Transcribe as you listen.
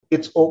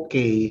it's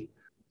okay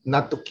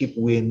not to keep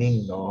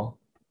winning, no?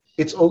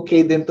 It's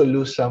okay din to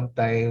lose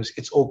sometimes.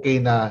 It's okay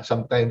na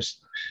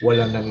sometimes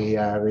walang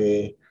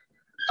nangyayari.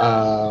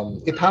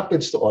 It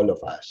happens to all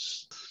of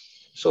us.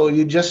 So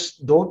you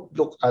just don't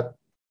look at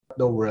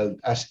the world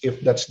as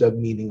if that's the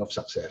meaning of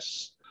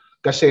success.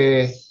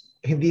 Kasi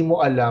hindi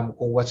mo alam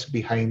kung what's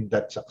behind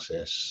that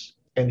success.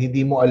 And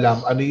hindi mo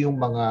alam ano yung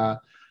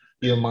mga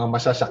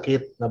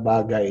masasakit na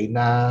bagay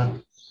na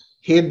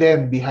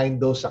hidden behind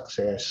those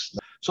success.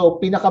 So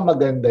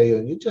pinakamaganda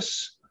yun. You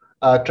just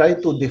try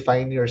to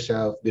define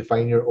yourself,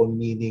 define your own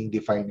meaning,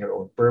 define your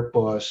own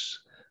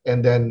purpose,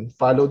 and then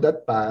follow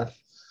that path.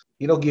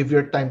 Give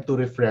your time to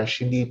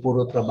refresh, hindi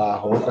puro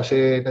trabaho.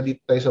 Kasi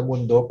nandito tayo sa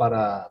mundo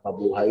para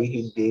mabuhay,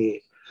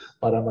 hindi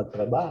para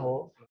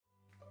magtrabaho.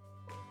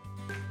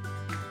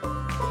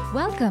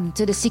 Welcome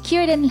to the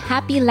Secured and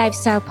Happy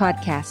Lifestyle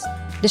Podcast,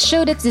 the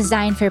show that's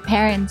designed for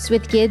parents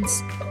with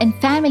kids and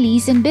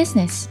families in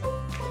business.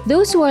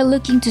 Those who are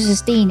looking to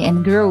sustain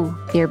and grow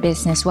their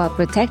business while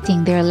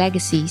protecting their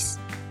legacies.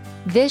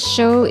 This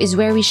show is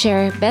where we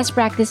share best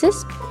practices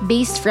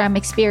based from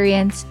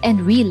experience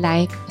and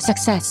real-life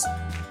success.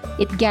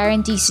 It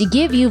guarantees to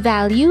give you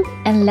value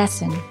and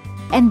lesson.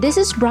 And this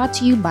is brought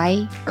to you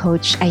by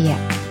Coach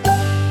Ayet.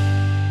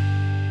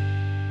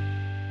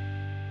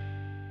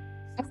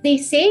 As they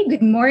say,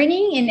 good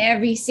morning in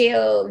every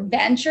sale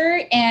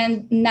venture.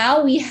 And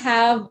now we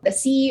have the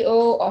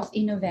CEO of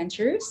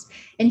InnoVentures,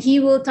 and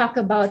he will talk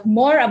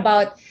more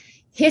about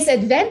his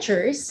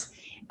adventures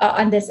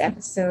on this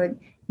episode.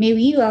 May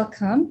we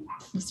welcome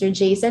Mr.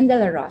 Jayson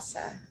Dela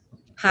Rosa.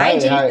 Hi,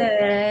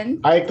 Jayson.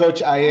 Hi,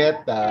 Coach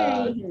Ayet.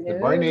 Good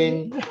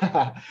morning.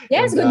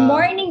 Yes, good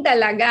morning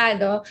talaga.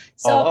 No?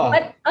 So,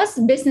 but us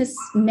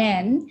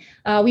businessmen,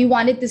 we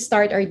wanted to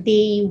start our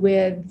day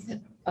with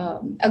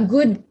a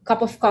good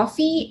cup of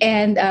coffee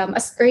and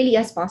as early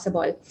as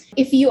possible.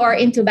 If you are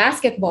into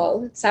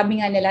basketball,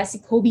 sabi nga nila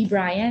si Kobe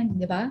Bryant,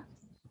 di ba?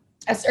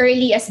 As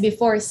early as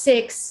before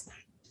 6,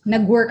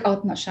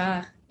 nag-workout na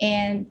siya.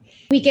 And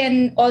we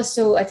can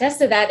also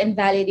attest to that and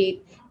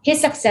validate his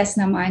success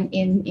naman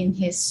in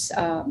his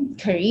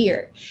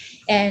career.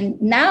 And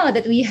now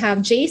that we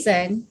have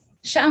Jayson,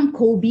 siya ang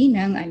Kobe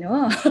ng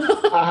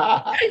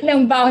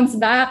ng Bounce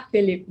Back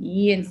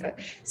Philippines.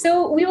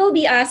 So we will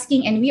be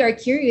asking, and we are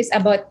curious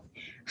about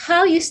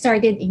how you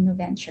started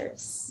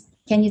InnoVentures.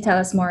 Can you tell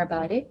us more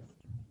about it?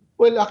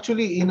 Well,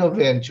 actually,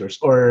 InnoVentures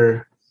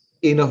or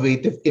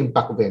Innovative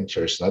Impact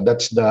Ventures, no?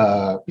 That's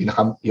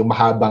yung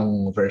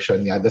mahabang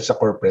version niya. That's a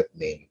corporate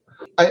name.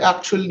 I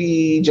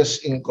actually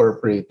just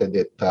incorporated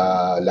it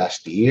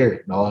last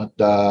year, no?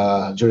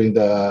 During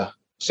the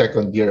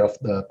second year of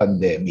the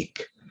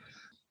pandemic.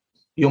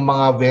 Yung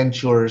mga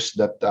ventures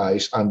that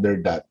is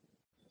under that,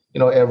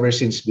 ever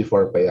since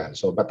before pa yan.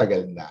 So,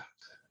 matagal na.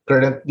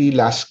 Currently,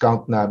 last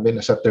count namin,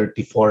 nasa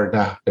 34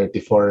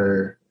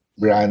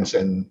 brands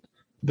and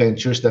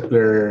ventures that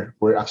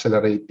we're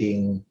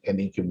accelerating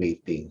and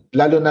incubating.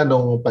 Lalo na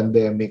nung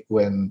pandemic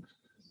when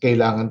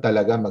kailangan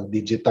talaga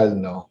mag-digital,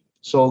 no?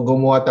 So,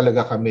 gumawa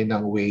talaga kami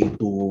ng way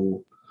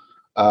to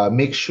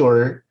make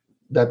sure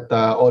that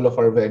all of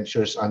our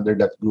ventures under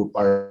that group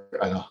are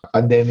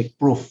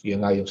pandemic-proof.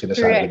 Yun nga yung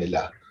sinasabi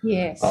nila.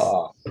 Yes.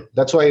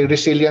 That's why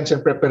resilience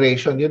and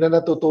preparation, yun na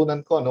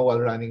natutunan ko while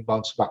running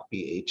Bounce Back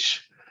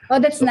PH. Oh,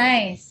 that's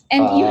nice.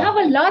 And you have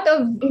a lot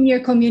in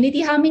your community.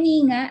 How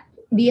many nga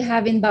do you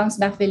have in Bounce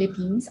Back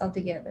Philippines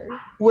altogether?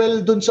 Well,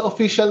 dun sa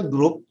official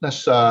group,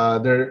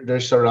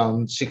 there's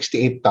around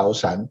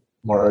 68,000.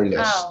 More or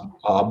less.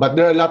 Wow. But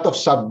there are a lot of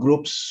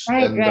subgroups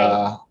and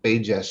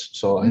pages.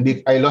 So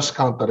I lost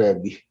count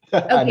already,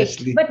 okay.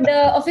 Honestly. But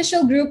the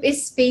official group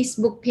is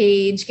Facebook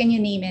page. Can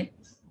you name it?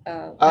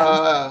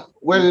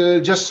 Well,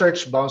 just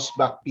search Bounce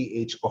Back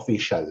PH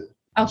Official.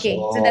 Okay,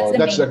 so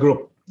that's the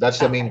group. That's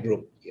the main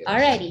group. Yes.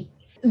 Alrighty.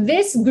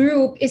 This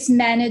group is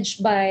managed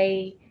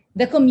by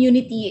the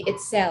community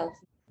itself.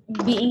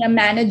 Being a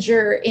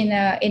manager in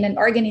an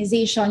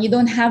organization, you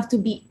don't have to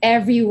be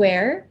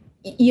everywhere.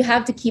 You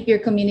have to keep your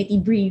community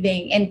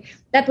breathing. And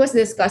that was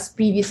discussed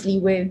previously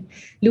with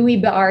Louis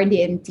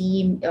Baardi and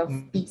team of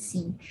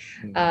PC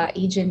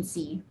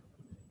agency.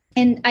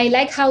 And I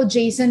like how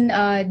Jayson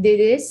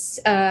did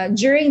this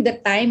during the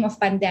time of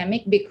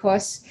pandemic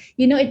because,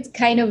 it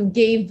kind of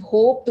gave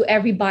hope to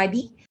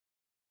everybody.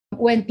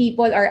 When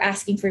people are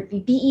asking for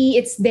PPE,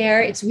 it's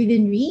there, it's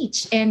within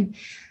reach. And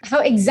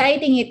how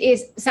exciting it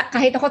is.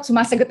 Kahit ako,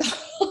 sumasagot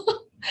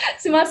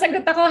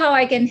ako how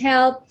I can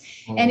help.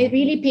 And it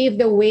really paved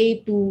the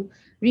way to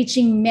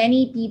reaching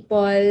many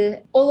people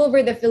all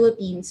over the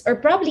Philippines or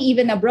probably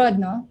even abroad,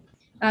 no?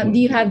 Do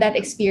you have that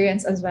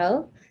experience as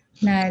well?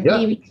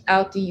 They reached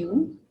out to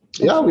you?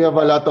 Yeah, we have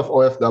a lot of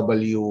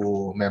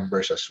OFW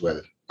members as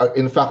well.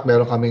 In fact,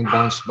 meron kaming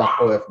Bounce Back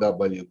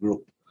OFW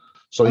group.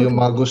 So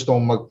yung mga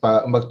gustong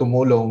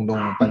magtumulong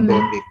nung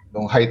pandemic,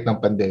 nung height ng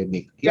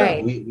pandemic,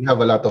 we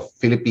have a lot of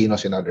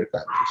Filipinos in other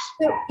countries.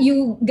 So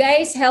you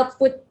guys help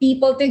put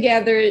people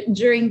together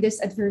during this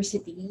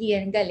adversity.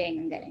 Ang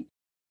galing.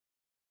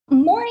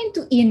 More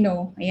into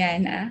Inno,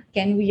 ayan,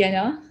 can we,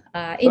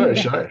 in Sure,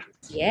 events. sure,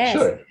 Yes.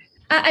 sure.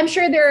 I'm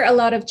sure there are a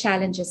lot of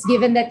challenges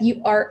given that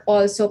you are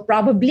also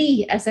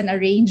probably as an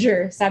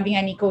arranger, sabi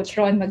nga ni Coach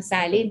Ron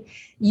Magsalin,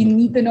 you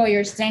need to know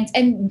your strengths.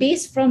 And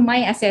based from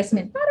my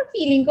assessment, parang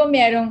feeling ko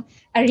merong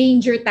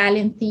arranger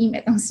talent team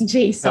itong si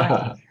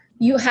Jayson.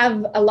 You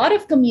have a lot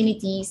of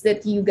communities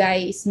that you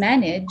guys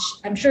manage.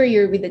 I'm sure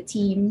you're with a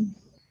team.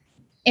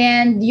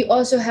 And you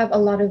also have a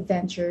lot of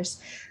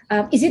ventures.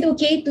 Is it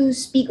okay to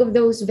speak of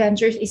those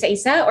ventures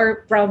isa-isa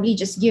or probably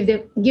just give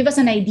us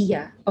an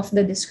idea of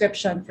the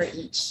description for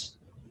each?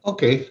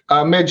 Okay.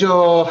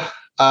 Medyo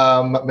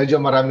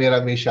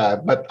marami-rami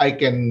siya, but I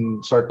can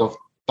sort of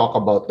talk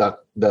about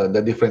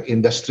the different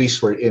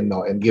industries we're in,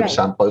 no, and give Right.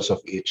 samples of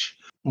each.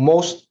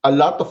 A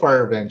lot of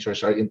our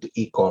ventures are into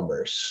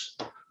e-commerce.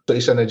 So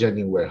isa na dyan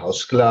yung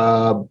Warehouse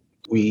Club.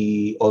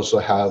 We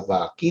also have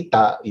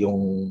Kita,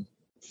 yung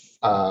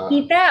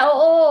Kita,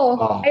 oo.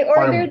 I farm.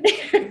 ordered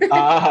there.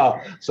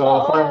 So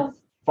Oo.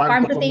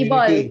 Farm to community.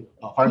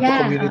 table. Farm to Yeah,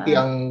 community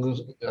ang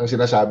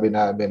sinasabi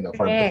namin, no?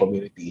 Farm to Correct.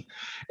 community.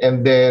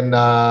 And then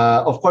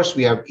of course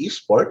we have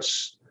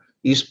esports.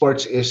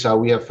 Esports is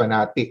we have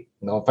Fanatic,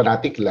 no?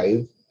 Fanatic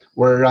Live.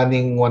 We're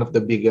running one of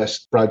the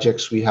biggest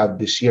projects we have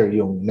this year,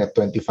 yung Net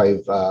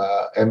 25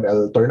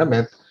 ML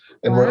tournament,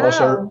 and we're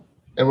Wow.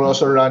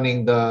 also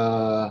running the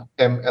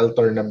ML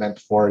tournament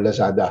for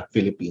Lazada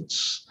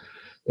Philippines.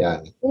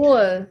 Yan.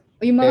 Cool.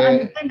 Yung mga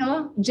ano pa, no?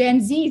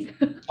 Gen Z.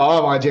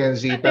 Mga Gen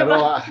Z. Pero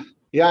Diba?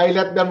 yeah, I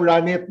let them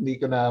run it. Hindi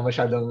ko na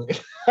masyadong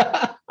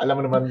alam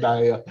mo naman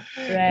tayo.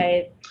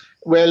 Right.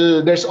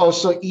 Well, there's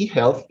also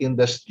e-health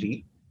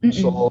industry. Mm-mm.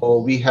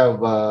 So we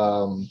have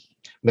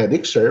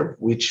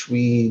MedicServe, which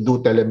we do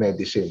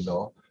telemedicine,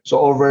 no? So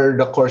over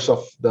the course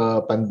of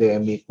the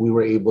pandemic, we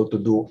were able to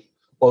do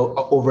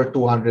over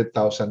 200,000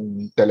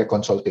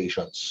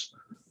 teleconsultations.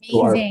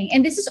 Amazing.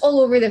 And this is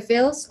all over the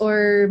Phils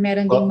or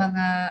meron ding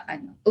mga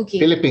ano? Okay.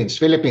 Philippines.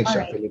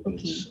 Alright,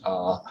 Philippines.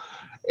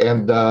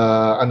 And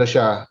ano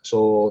siya,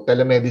 so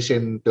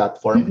telemedicine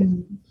platform.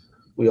 Mm-mm.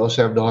 We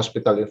also have the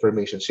hospital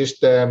information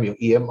system, yung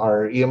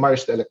EMR. EMR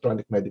is the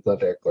electronic medical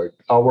record.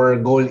 Our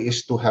goal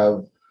is to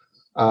have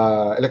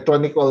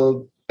electronic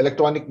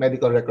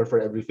medical record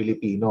for every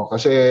Filipino.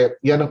 Kasi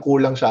yan ang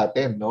kulang sa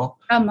atin, no?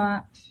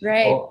 Tama.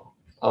 Right.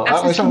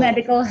 Access to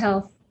medical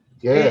health.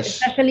 Yes.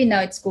 Especially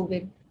now, it's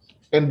COVID.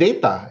 And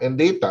data.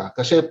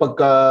 Kasi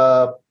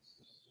pagka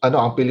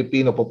ang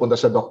Pilipino pupunta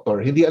sa doktor,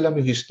 hindi alam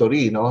yung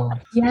history, no?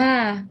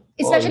 Yeah.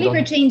 Especially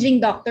for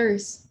changing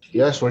doctors.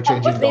 Yes, we're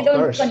changing They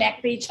doctors. don't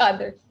connect to each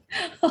other.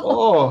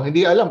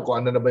 Hindi alam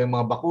kung ano na ba yung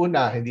mga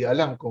bakuna, hindi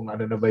alam kung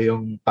ano na ba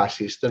yung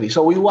past history.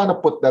 So we want to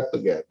put that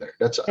together.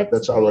 That's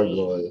our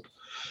goal.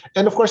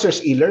 And of course,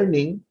 there's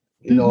e-learning.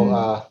 You know,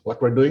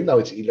 what we're doing now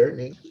is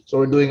e-learning. So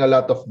we're doing a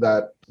lot of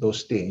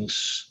those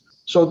things.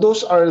 So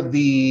those are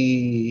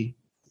the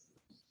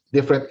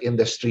different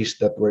industries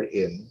that we're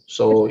in.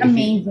 So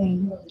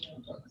amazing.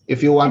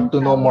 If you want to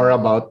know more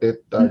about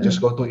it, just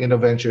go to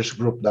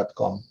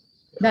innoventuresgroup.com.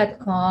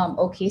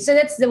 Okay, so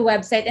that's the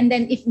website. And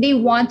then if they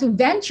want to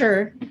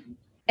venture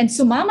and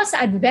sumama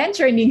sa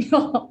adventure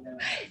ninyo,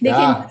 they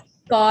can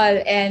call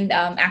and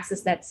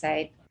access that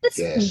site.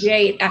 That's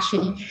great,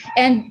 actually.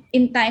 And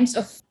in times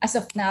as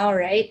of now,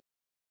 right,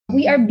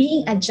 we are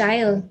being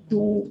agile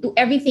to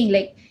everything.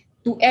 Like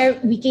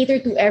we cater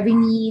to every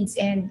needs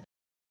and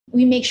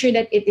we make sure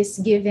that it is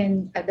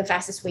given the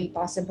fastest way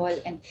possible.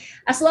 And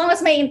as long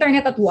as may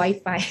internet at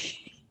Wi-Fi.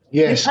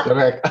 Yes,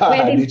 correct.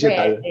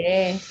 Digital.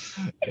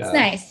 It's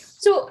nice.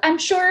 So I'm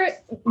sure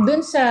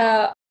dun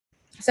sa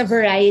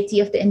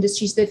variety of the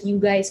industries that you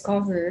guys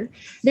cover,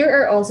 there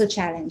are also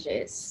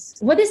challenges.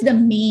 What is the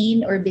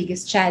main or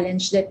biggest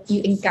challenge that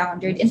you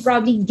encountered? And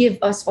probably give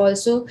us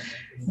also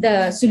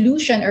the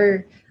solution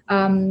or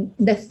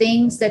the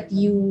things that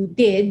you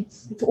did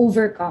to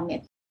overcome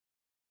it.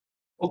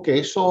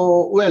 Okay,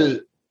 so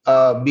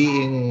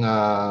being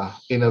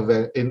in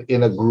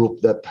a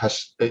group that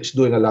is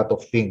doing a lot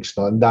of things,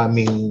 no, ang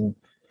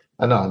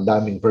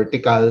daming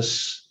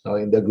verticals, no,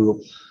 in the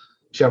group.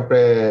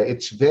 Siyempre,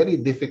 it's very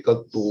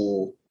difficult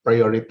to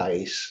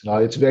prioritize, no.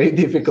 It's very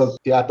difficult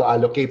to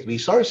allocate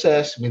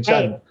resources.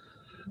 Minsan,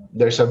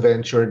 there's a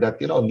venture that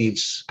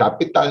needs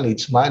capital,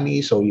 needs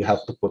money, so you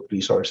have to put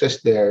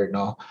resources there,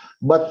 no.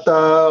 But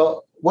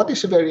what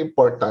is very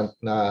important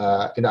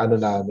na inaano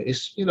namin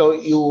is you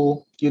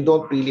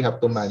don't really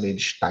have to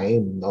manage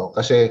time, no,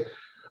 kasi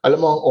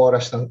alam mo ang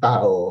oras ng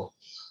tao,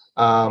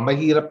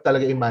 mahirap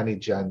talaga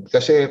i-manage yan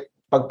kasi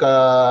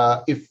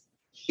pagka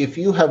if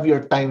you have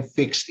your time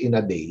fixed in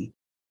a day,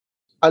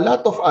 a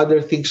lot of other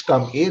things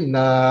come in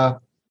na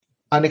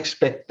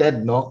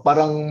unexpected, no,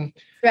 parang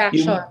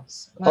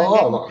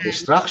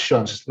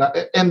distractions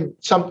and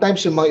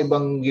sometimes yung mga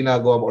ibang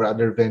ginagawa mo or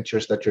other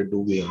ventures that you're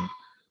doing,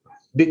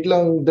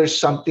 biglang there's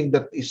something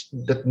that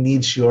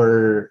needs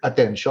your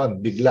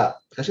attention bigla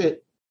kasi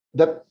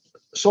that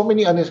so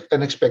many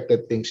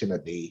unexpected things in a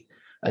day.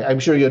 I'm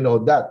sure you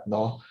know that,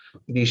 no?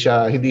 Hindi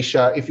siya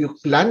if you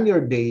plan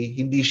your day,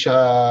 hindi siya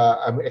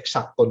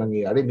eksakto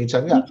nangyayari.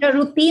 Minsan nga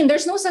routine.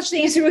 There's no such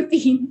thing as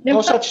routine.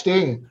 No such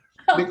thing.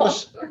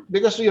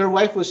 because your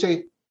wife will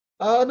say,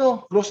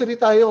 grocery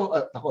tayo.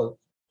 Ako,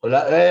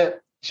 wala,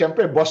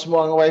 siyempre, boss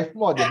mo ang wife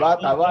mo, di ba?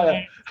 Tama.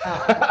 Yes.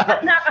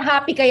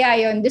 Nakaka-happy kaya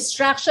yon.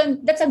 Distraction,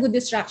 that's a good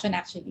distraction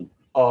actually.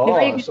 Di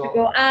ba, you get to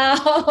go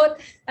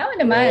out? Tama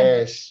naman.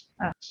 Yes.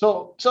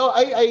 So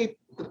I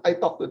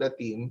talk to the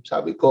team.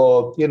 Sabi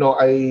ko,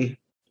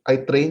 I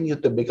train you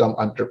to become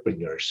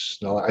entrepreneurs.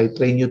 No, I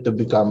train you to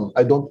become.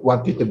 I don't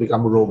want you to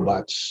become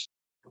robots.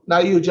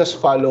 Now you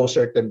just follow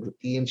certain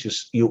routines.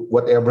 You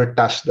whatever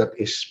task that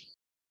is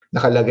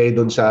nakalagay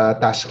dun sa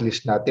task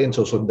list natin.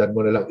 So sundan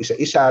mo na lang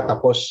isa-isa.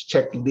 Tapos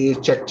check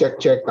this, check.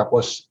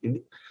 Tapos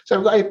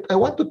sabi ko, I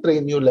want to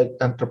train you like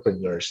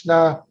entrepreneurs.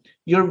 Na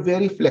you're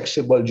very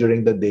flexible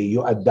during the day.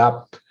 You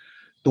adapt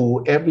to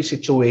every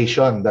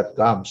situation that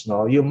comes.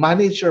 No, you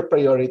manage your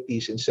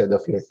priorities instead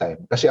of your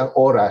time. Kasi ang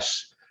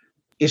oras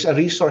is a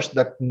resource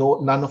that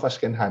none of us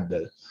can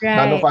handle. Right.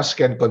 None of us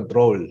can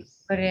control.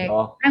 Correct.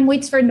 Time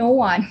waits for no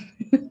one.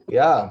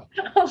 Yeah.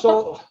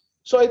 So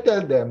I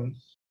tell them,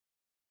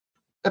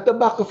 at the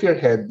back of your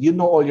head, you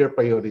know all your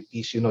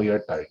priorities, you know your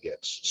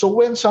targets. So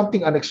when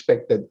something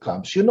unexpected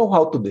comes, you know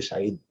how to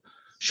decide.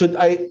 Should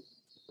I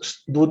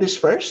do this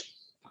first?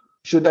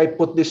 Should I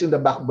put this in the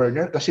back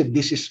burner? Kasi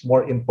this is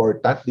more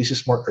important. This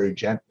is more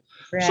urgent.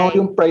 Right. So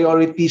yung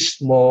priorities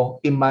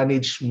mo,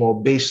 i-manage mo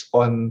based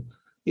on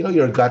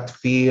your gut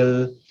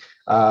feel,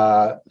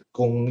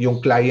 kung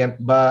yung client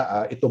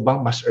ba, ito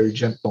bang mas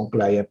urgent tong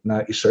client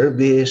na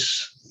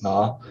i-service,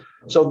 no?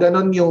 So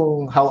ganun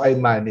yung how I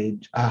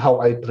manage,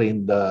 how I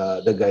train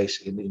the guys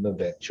in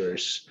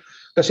InnoVentures.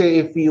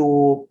 Kasi if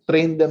you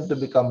train them to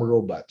become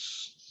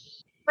robots,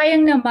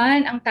 sayang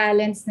naman ang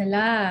talents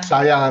nila.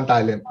 Sayang ang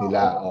talent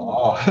nila.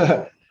 Oo.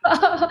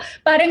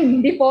 Parang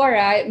before,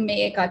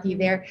 may I cut you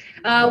there,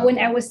 when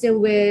I was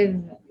still with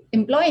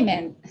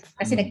employment,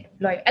 kasi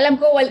nag-employ. Alam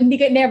ko,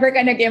 never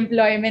ka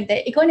nag-employment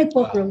eh. Ikaw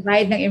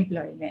nagpo-provide ng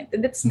employment.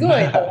 That's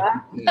good,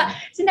 diba?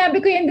 Sinabi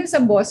ko yan dun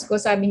sa boss ko,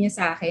 sabi niya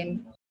sa akin,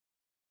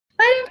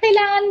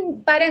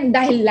 parang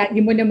dahil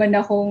lagi mo naman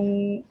akong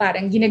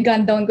parang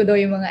ginagundown ko daw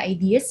yung mga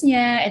ideas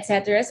niya,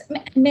 etc.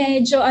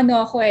 Medyo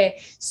ako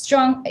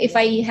strong if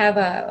I have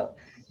a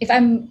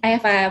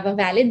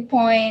valid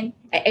point,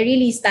 I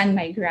really stand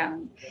my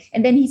ground.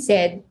 And then he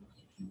said,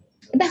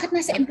 bakit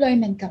nasa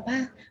employment ka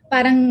pa?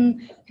 Parang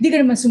hindi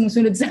ka naman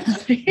sumusunod sa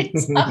akin.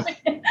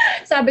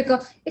 Sabi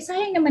ko,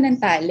 sayang naman ang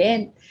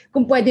talent.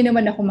 Kung pwede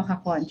naman ako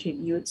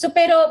makakontribute. So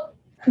pero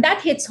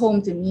that hits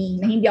home to me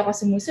na hindi ako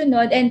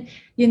sumusunod. And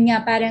yun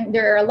nga, parang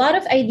there are a lot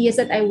of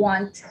ideas that I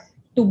want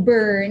to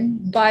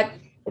burn, but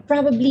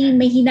probably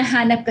may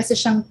hinahanap kasi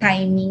siyang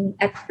timing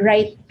at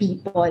right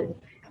people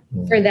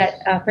for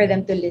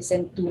them to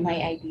listen to my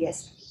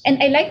ideas. And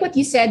I like what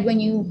you said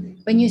when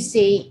you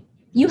say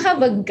you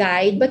have a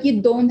guide, but you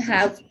don't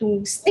have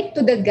to stick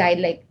to the guide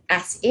like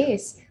as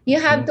is. You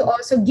have to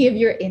also give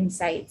your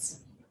insights.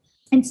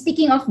 And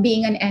speaking of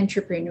being an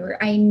entrepreneur,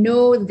 I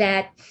know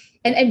that,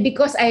 and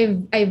because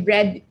I've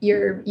read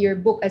your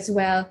book as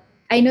well,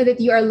 I know that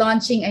you are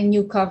launching a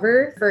new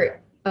cover for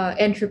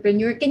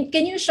Entrepreneur.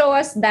 Can you show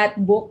us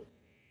that book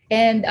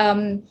and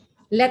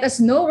let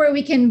us know where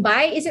we can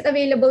buy? Is it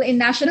available in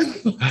national?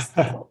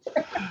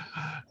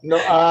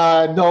 No.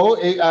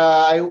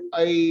 I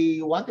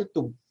wanted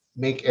to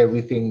make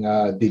everything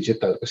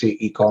digital kasi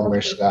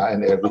e-commerce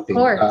and everything.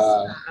 Of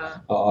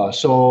course.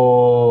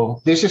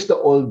 So this is the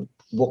old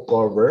book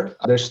cover.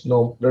 There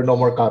are no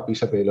more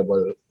copies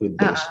available with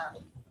this.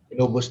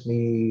 Inubos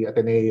ni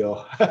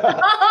Ateneo.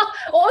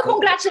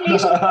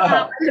 Congratulations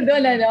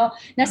doon,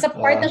 Nasa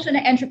part na siya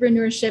ng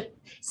entrepreneurship.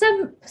 Sa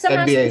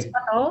MBA. Masters pa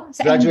to?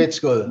 Graduate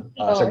school.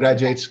 Sa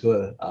graduate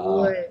school.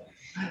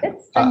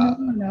 That's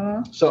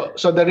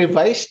So the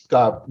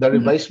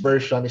revised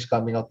version is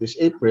coming out this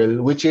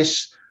April, which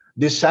is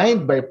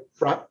designed by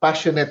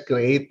passionate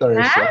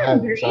creators.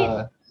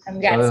 Great.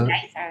 Congrats,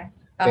 guys.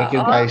 Thank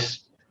you,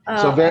 guys.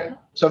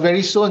 So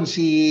very soon,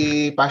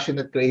 si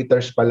Passionate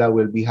Creators pala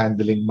will be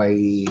handling my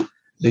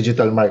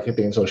digital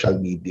marketing and social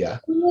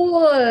media.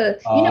 Cool.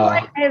 You know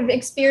what? I've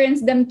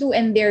experienced them too,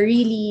 and they're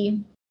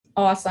really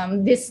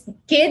awesome. These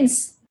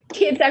kids,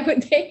 I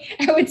would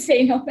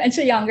say, no,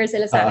 medyo younger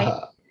sila sa akin.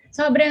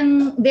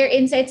 Sobrang, their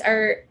insights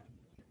are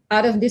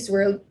out of this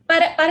world.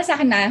 Para sa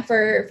akin na,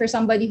 for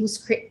somebody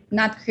who's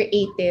not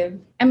creative,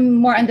 I'm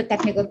more on the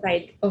technical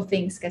side of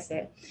things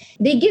kasi.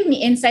 They give me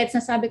insights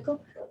na sabi ko,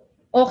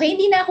 okay,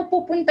 hindi na ako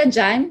pupunta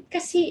dyan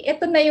kasi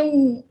ito na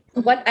yung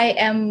what I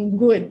am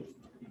good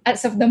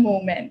as of the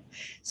moment.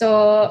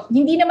 So,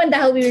 hindi naman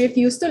dahil we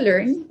refuse to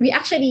learn. We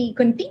actually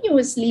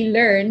continuously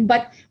learn.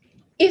 But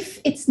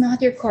if it's not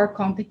your core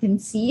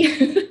competency,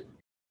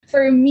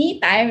 for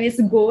me, time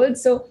is gold.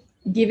 So,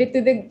 give it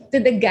to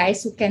the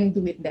guys who can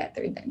do it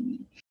better than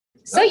me.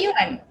 So,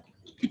 yun.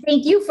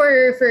 Thank you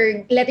for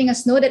letting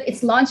us know that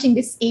it's launching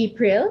this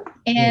April.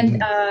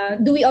 And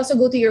do we also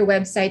go to your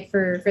website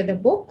for the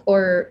book,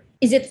 or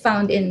is it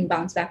found in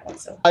Bounce Back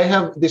also? I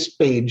have this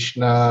page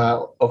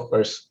na, of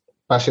course,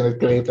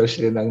 passionate creators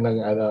din Okay.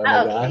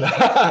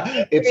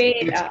 it's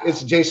Great.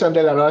 it's Jayson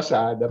Dela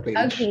Rosa, the page.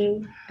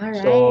 Okay. All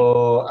right.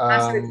 So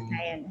Password na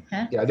yan.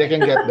 Huh? yeah, they can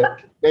get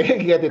that. They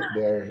can get it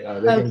there.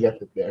 They can Okay. get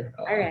it there.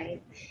 All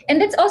right. And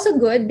that's also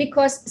good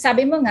because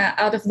sabi mo nga,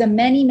 out of the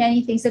many,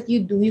 many things that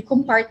you do, you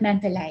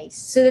compartmentalize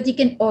so that you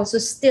can also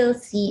still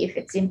see if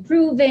it's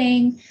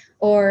improving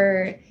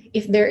or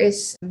if there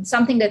is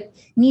something that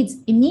needs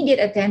immediate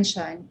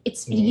attention.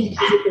 It's really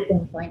easy to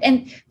pinpoint.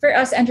 And for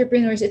us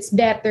entrepreneurs, it's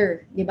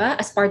better, di ba?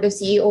 As part of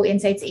CEO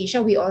Insights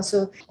Asia, we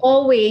also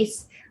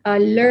always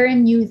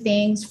learn new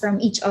things from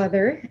each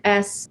other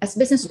as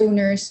business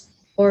owners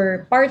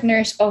or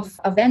partners of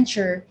a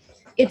venture.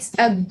 It's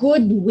a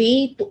good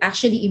way to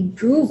actually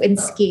improve and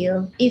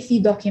scale if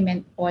you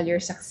document all your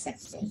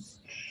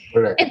successes.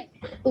 Correct. And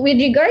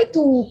with regard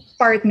to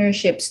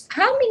partnerships,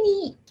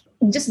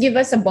 just give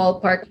us a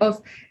ballpark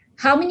of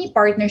how many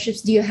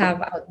partnerships do you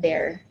have out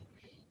there?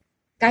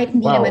 Kahit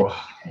hindi naman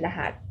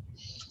lahat.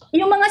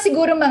 Yung mga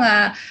siguro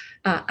mga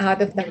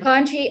out of the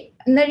country,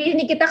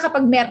 narinig kita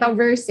kapag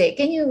metaverse eh.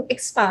 Can you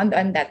expound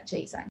on that,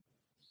 Jayson?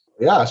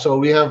 Yeah, so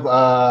we have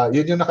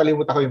yun yung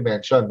nakalimutan ko yung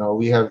mention, no?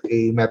 We have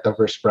a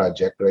metaverse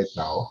project right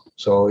now.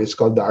 So it's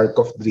called the Arc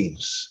of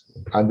Dreams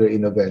under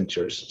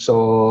InnoVentures.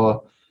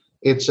 So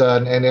it's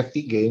an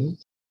NFT game.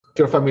 If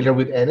you're familiar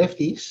with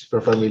NFTs, if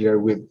you're familiar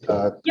with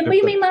yung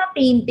may mga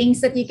paintings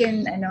that you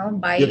can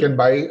buy. You can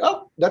buy.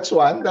 Oh, that's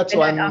one. That's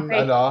one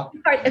okay.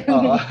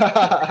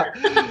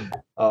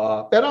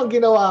 Pero ang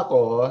ginawa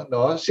ko,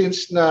 no,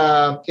 since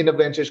na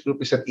InnoVentures Group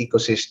is an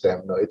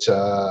ecosystem, no, it's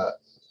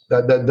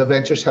the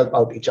ventures help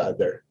out each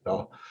other,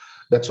 no.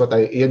 That's what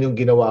yan yung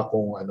ginawa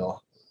kong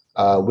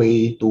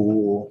way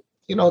to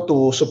to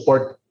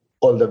support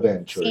all the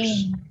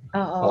ventures.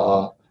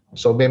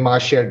 So may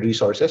mga shared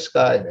resources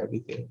ka and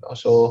everything, no?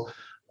 So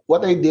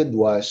what I did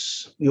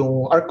was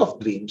yung Arc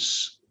of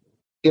Dreams,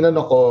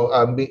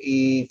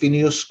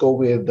 finuse ko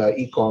with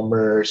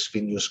e-commerce,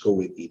 finuse ko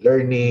with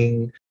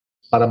e-learning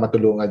para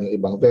matulungan yung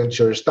ibang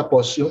ventures.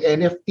 Tapos yung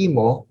NFT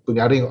mo,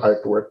 kunyari yung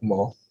artwork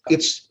mo,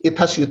 it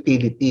has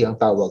utility ang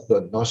tawag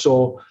doon, no?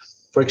 So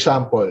for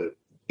example,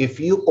 if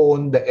you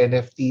own the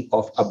NFT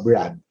of a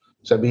brand,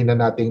 sabihin na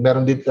natin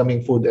meron din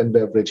kaming food and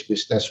beverage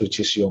business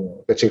which is yung,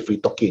 let's say,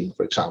 Frito King,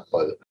 for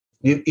example.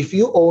 If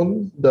you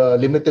own the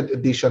limited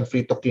edition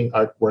Frito King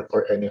artwork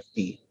or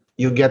NFT,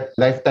 you get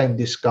lifetime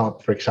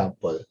discount, for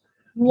example.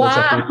 Wow!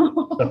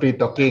 Sa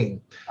Frito King,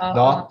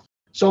 no?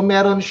 So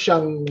meron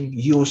siyang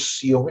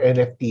use yung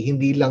NFT,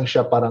 hindi lang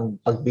siya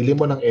parang pagbili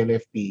mo ng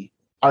NFT,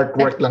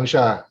 artwork lang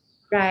siya.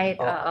 Right.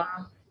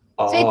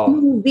 So it's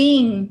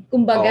moving,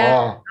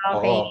 kumbaga.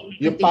 Okay.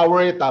 You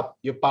power it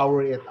up,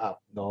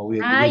 no?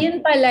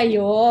 Yun pala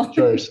yun.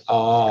 Cheers.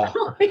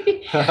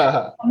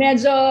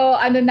 Medyo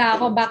na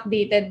ako,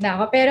 backdated na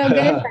ako, pero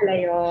ganun pala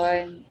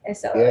yun.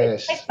 So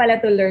yes. It's nice pala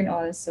to learn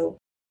also.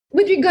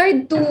 With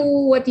regard to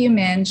what you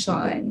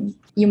mentioned,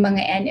 yung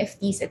mga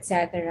NFTs,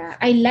 etc.,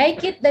 I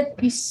like it that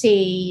you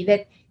say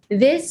that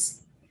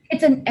it's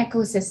an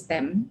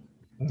ecosystem.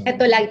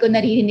 Ito, lagi ko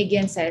naririnig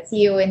yan sa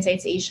CEO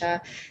Insights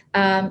Asia.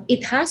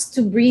 It has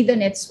to breathe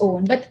on its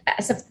own, but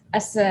at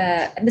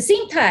the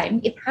same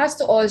time, it has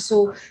to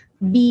also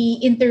be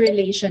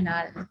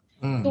interrelational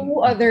to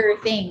other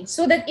things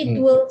so that it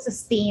will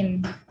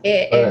sustain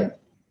and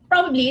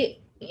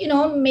probably,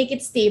 make it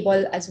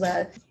stable as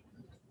well.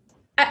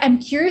 I'm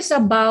curious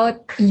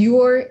about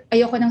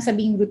ayoko nang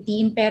sabing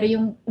routine, pero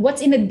yung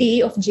what's in a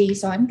day of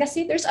Jayson,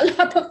 kasi there's a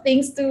lot of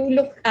things to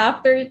look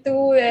after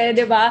too,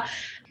 di ba?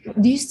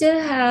 Do you still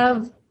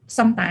have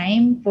some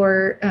time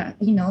for,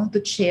 to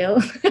chill?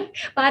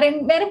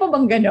 Parang, meron pa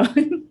bang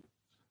ganon?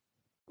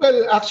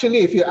 Well,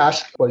 actually, if you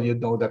ask people you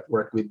know that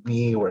work with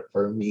me, work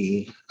for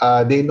me,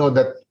 they know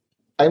that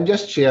I'm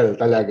just chill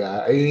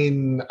talaga. I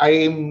mean,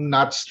 I'm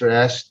not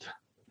stressed,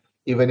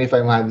 even if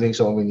I'm handling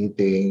so many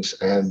things.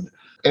 And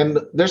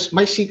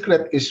my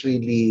secret is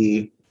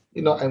really,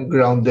 I'm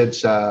grounded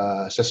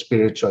sa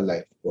spiritual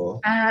life ko.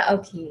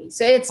 Okay.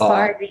 So it's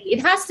it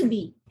has to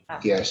be.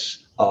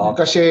 Yes.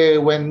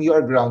 Kasi when you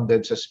are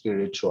grounded sa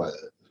spiritual,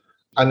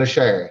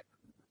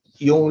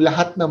 yung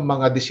lahat ng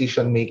mga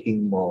decision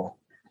making mo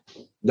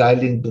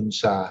galing dun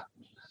sa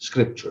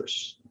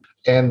scriptures.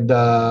 And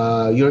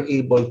you're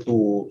able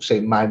to, say,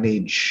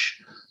 manage,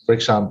 for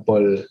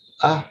example,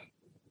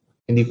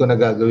 hindi ko na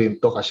gagawin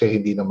to kasi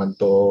hindi naman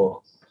to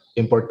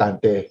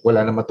importante.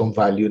 Wala naman tong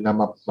value na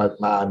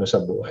maano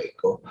sa buhay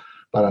ko.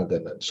 Parang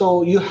ganun.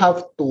 So you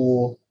have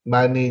to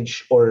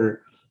manage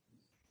or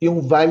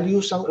yung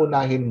values ang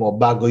unahin mo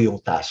bago yung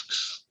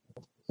tasks.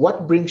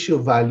 What brings you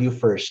value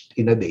first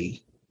in a day?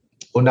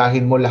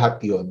 Unahin mo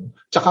lahat yun.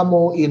 Tsaka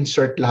mo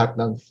insert lahat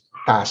ng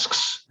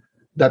tasks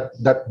that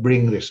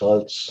bring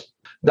results.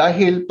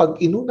 Dahil pag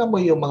inuna mo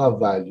yung mga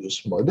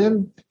values mo,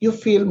 then you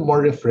feel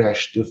more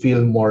refreshed. You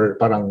feel more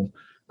parang,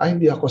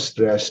 hindi ako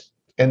stressed.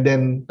 And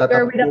then,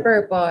 you're with a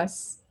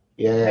purpose.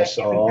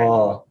 Yes,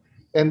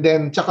 And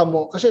then, tsaka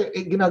mo, kasi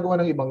ginagawa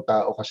ng ibang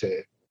tao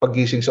kasi,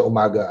 pagising sa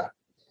umaga,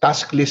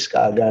 task list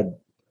ka agad.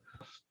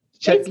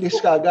 Checklist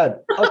ka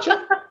agad. Check.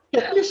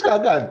 Checklist ka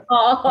agad.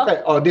 Oo.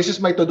 Okay, this is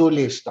my to-do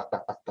list. Tak,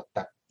 tak, tak, tak,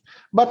 tak.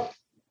 But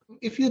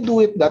if you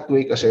do it that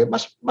way kasi,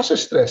 mas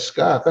stress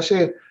ka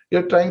kasi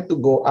you're trying to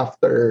go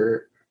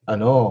after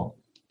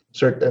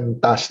certain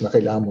task na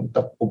kailangan mong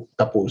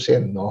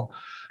tapusin, no?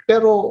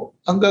 Pero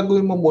ang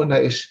gagawin mo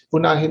muna is,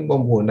 unahin mo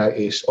muna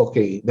is,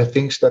 okay, the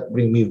things that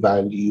bring me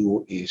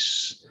value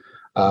is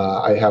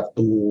I have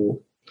to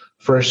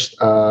first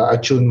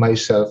attune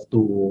myself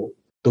to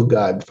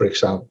God, for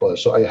example.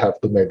 So I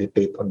have to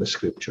meditate on the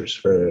scriptures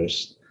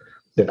first.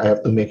 Then I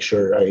have to make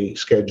sure I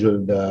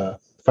schedule the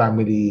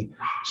family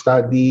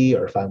study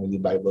or family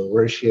Bible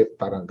worship,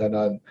 parang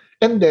ganon.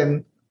 And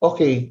then,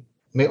 okay,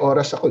 may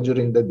oras ako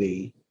during the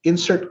day,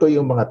 insert ko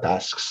yung mga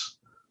tasks.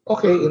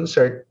 Okay,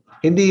 insert.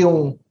 Hindi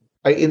yung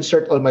I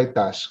insert all my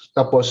tasks,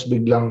 tapos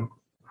biglang,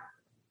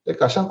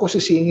 teka, saan ko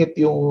sisingit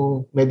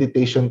yung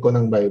meditation ko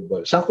ng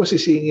Bible? Saan ko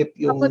sisingit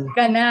yung... Kapot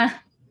ka na.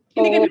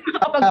 Hindi ka na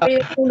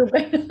makakapag-pray ng tulog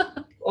ka na.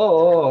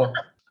 Oo.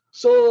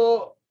 So,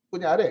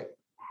 kunyari,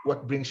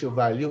 what brings you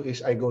value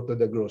is I go to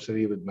the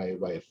grocery with my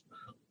wife.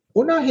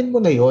 Unahin mo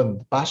na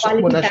yon.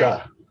 Pasok mo na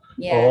siya.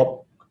 Yeah.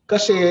 Oo.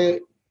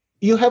 Kasi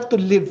you have to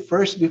live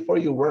first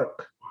before you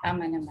work.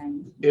 Tama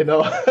naman. You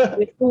know?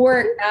 With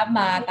work,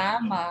 tama.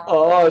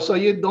 Oo. So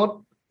you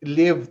don't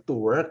live to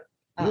work.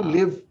 You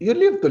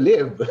live to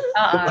live.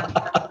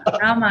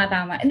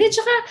 Tama. Hindi,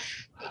 tsaka,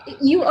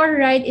 you are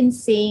right in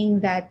saying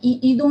that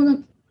you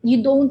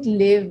don't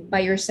live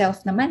by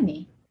yourself naman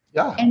eh.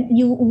 Yeah. And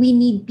we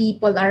need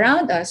people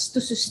around us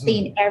to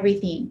sustain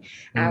everything.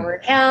 Our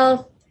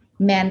health,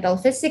 mental,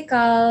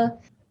 physical.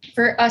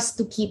 For us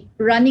to keep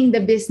running the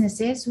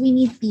businesses, we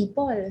need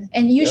people.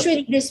 And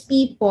usually these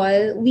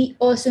people, we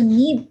also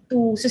need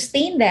to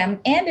sustain them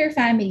and their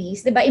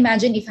families. Diba?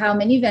 Imagine if how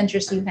many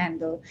ventures you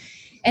handle.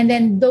 And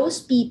then those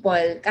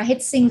people,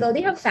 kahit single,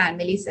 they have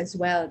families as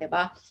well.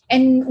 Diba?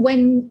 And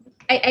when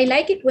I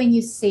like it when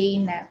you say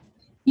na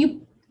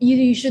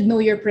you should know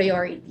your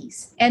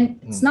priorities. And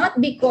it's not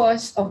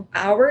because of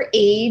our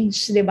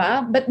age,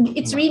 diba? But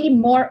it's really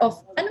more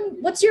of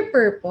what's your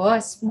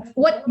purpose?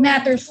 What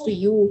matters to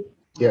you?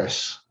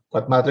 Yes.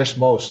 What matters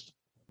most.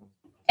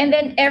 And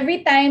then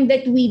every time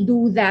that we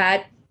do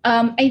that,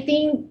 I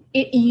think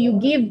you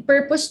give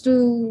purpose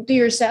to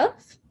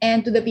yourself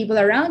and to the people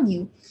around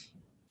you.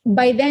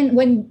 By then,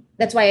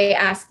 that's why I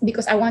ask,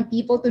 because I want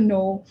people to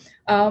know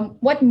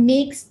what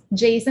makes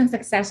Jayson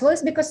successful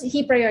is because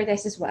he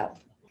prioritizes well.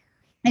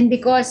 And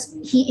because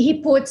he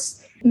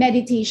puts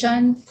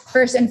meditation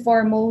first and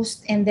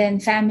foremost, and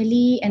then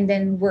family, and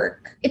then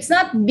work. It's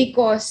not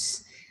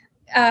because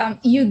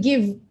you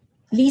give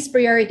least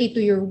priority to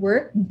your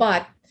work,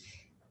 but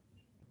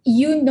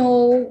you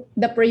know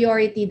the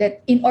priority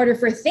that in order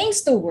for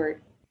things to work,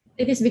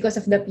 it is because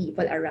of the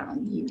people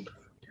around you.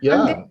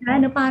 Yeah. Ang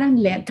ganda, parang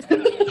Lent.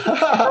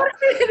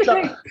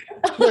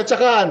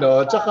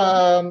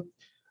 Tsaka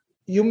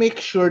you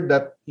make sure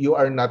that you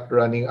are not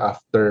running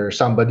after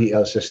somebody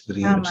else's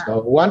dreams.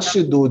 No? Once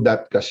you do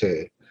that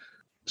kasi,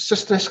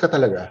 stress ka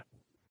talaga.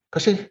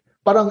 Kasi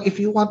parang if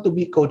you want to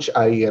be Coach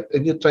Ayet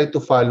and you try to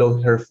follow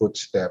her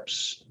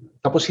footsteps,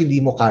 tapos hindi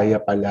mo kaya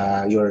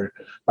pala,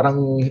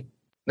 parang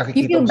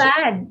nakikita you feel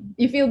bad.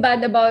 You feel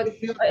bad about,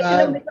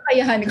 ilang beses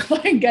kayahan ko,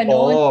 parang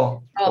gano'n.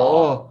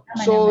 Oo.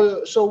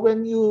 So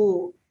when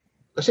you,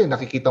 kasi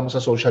nakikita mo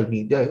sa social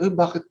media,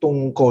 bakit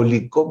tong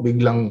colleague ko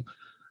biglang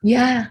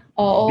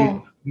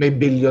may $1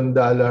 billion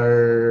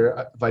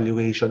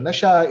valuation na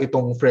siya,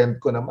 itong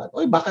friend ko naman,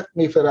 bakit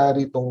may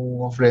Ferrari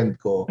itong friend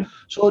ko?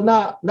 So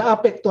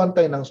naapektuhan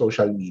tayo ng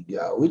social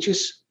media, which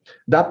is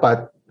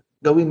dapat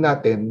gawin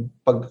natin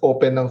pag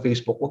open ng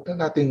Facebook, wag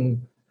na nating,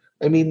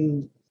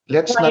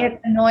 let's quiet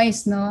the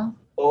noise, no?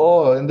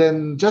 And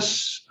then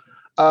just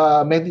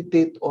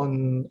meditate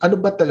on ano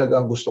ba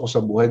talaga ang gusto ko sa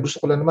buhay. Gusto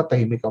ko lang naman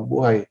tahimik ang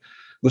buhay.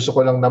 Gusto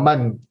ko lang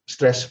naman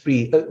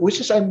stress-free,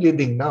 which is I'm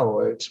living now.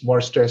 It's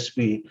more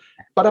stress-free.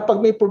 Para pag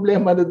may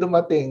problema na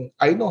dumating,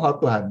 I know how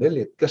to handle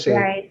it. Kasi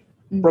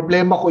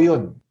problema ko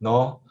yun,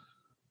 no?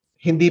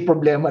 Hindi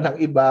problema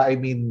ng iba.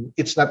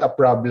 It's not a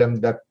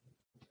problem that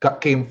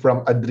came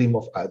from a dream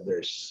of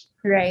others.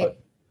 Right.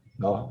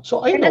 No?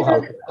 So I know how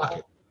to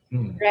tackle it.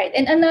 Right.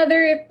 And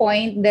another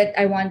point that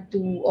I want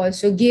to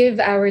also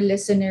give our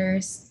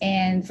listeners,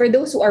 and for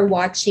those who are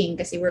watching,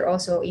 kasi we're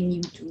also in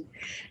YouTube,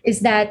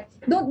 is that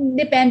don't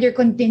depend your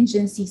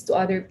contingencies to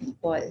other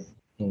people.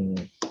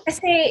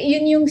 Kasi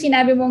yun yung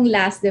sinabi mong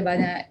last, diba,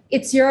 na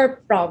it's your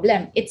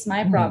problem, it's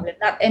my problem,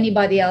 not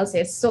anybody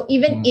else's. So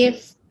even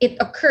if it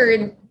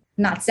occurred,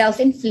 not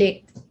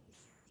self-inflict,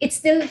 it's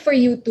still for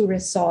you to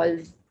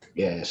resolve.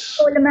 Yes.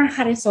 So wala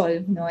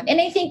makaresolve nun. And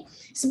I think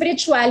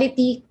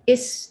spirituality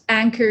is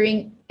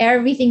anchoring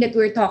everything that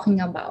we're talking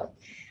about,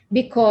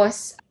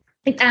 because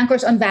it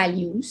anchors on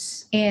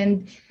values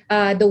and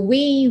the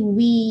way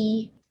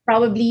we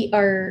probably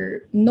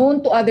are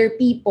known to other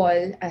people,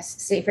 as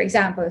say, for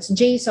example, as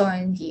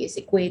Jayson, he is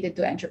equated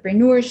to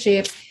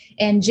entrepreneurship,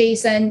 and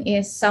Jayson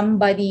is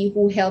somebody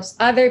who helps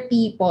other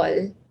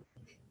people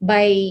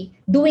by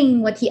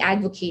doing what he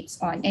advocates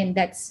on, and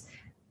that's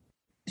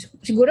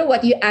siguro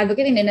what you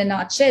advocate in a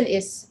nutshell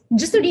is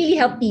just to really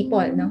help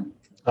people, no?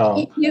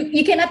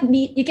 You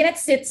cannot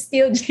sit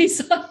still,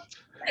 Jason.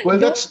 Well,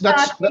 that's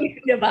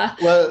diba?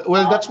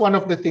 well that's one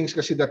of the things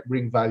kasi that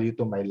bring value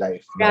to my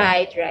life. No?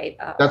 Right.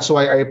 That's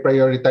why I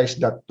prioritize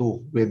that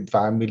too, with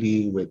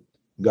family, with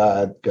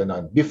God,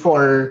 ganon,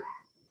 before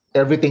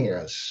everything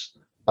else.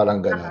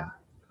 Parang ganon.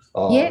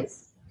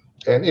 Yes.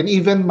 And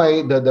even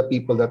the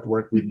people that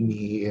work with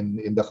me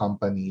in the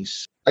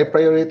companies, I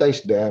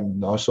prioritize them.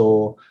 No,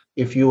 so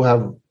if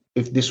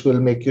this will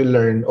make you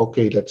learn,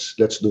 okay, let's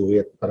do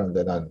it. Parang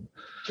ganon.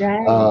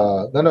 Right.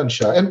 Ganon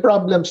siya. And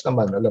problems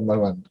naman, alam mo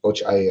naman, Coach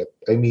Ayet.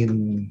 I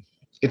mean,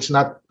 it's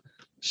not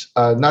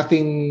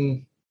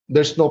nothing.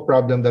 There's no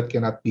problem that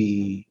cannot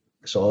be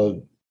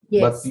solved.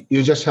 Yes. But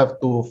you just have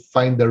to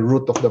find the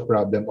root of the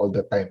problem all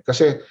the time.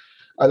 Kasi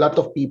a lot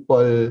of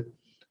people,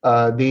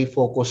 they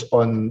focus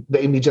on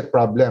the immediate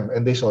problem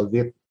and they solve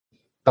it.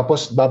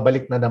 Tapos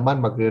babalik na naman,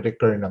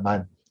 magre-recur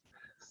naman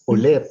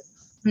ulit.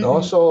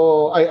 No?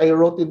 So I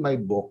wrote in my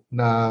book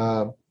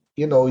na,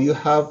 you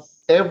have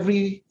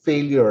every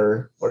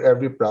failure or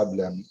every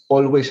problem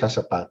always has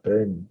a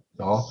pattern.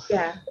 No?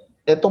 Yeah.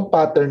 Etong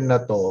pattern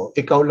na to,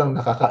 ikaw lang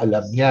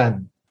nakakaalam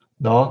yan.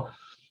 No?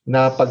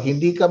 Na pag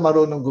hindi ka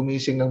marunong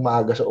gumising ng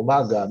maaga sa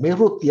umaga, may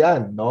root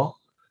yan, no?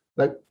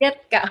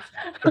 Get ka.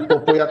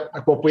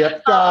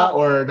 nagpupuyat ka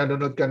or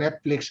nanonood ka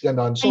Netflix,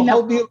 ganon. So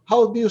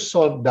how do you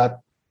solve that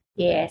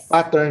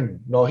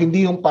pattern? No,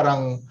 hindi yung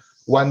parang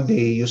one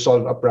day you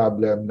solve a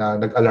problem na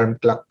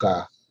nag-alarm clock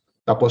ka,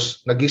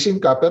 tapos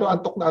nagising ka pero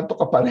antok na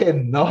antok ka pa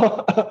rin,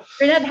 no?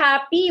 You're not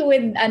happy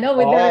with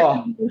the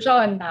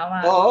conclusion,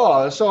 tama.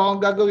 So ang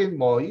gagawin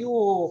mo,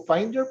 you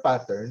find your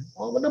pattern.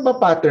 Ano ba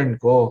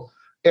pattern ko?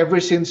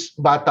 Ever since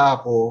bata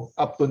ako,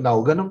 up to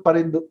now, ganun pa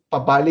rin,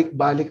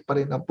 pabalik-balik pa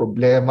rin ang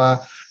problema,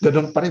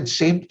 ganun pa rin,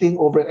 same thing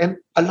over, and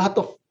a lot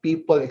of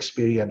people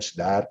experience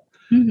that,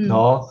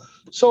 no?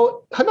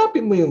 So,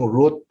 hanapin mo yung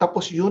root,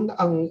 tapos yun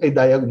ang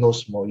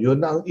i-diagnose mo,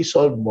 yun ang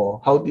i-solve mo,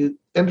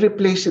 and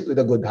replace it with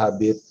a good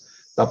habit,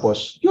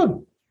 tapos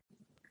yun,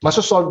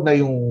 masosolve na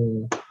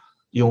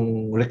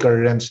yung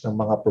recurrence ng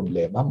mga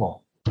problema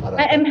mo.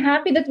 I'm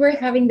happy that we're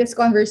having this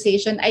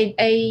conversation.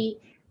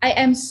 I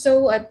am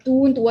so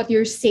attuned to what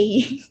you're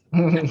saying.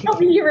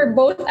 We were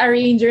both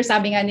arrangers,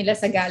 sabi nga nila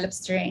sa Gallup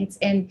Strengths.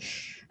 And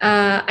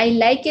I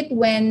like it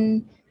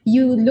when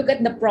you look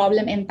at the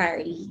problem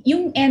entirely.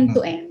 Yung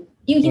end-to-end.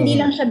 Yung hindi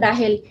lang siya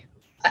dahil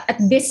at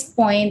this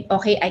point,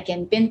 okay, I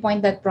can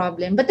pinpoint that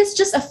problem. But it's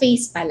just a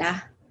phase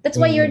pala. That's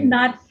why you're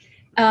not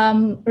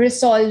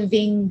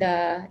resolving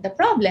the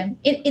problem.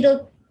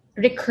 It'll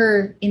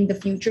recur in the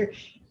future.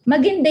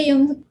 Maganda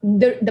yung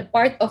the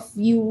part of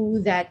you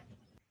that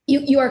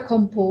you are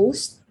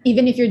composed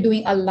even if you're doing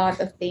a lot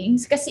of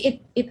things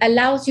kasi it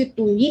allows you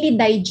to really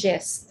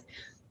digest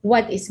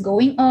what is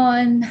going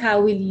on, how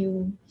will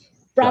you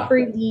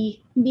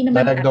properly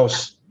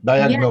diagnose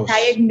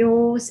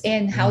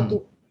and how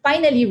to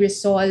finally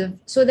resolve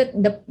so that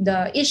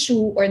the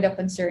issue or the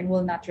concern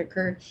will not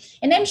recur.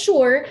 And I'm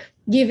sure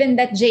given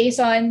that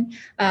Jayson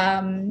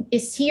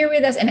is here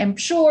with us, and I'm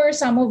sure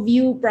some of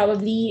you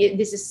probably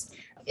this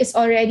is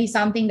already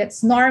something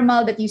that's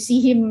normal, that you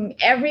see him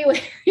everywhere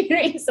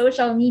in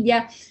social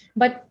media.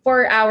 But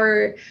for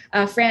our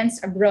friends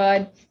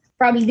abroad,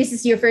 probably this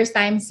is your first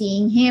time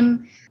seeing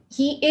him.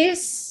 He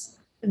is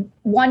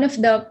one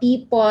of the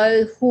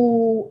people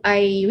who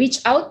I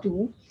reached out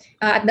to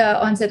at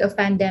the onset of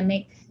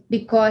pandemic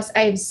because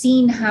I've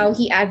seen how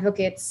he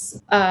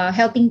advocates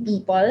helping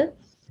people.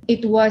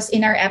 It was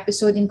in our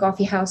episode in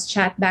Coffee House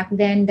Chat back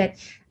then that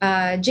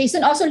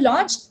Jayson also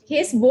launched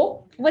his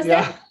book. Was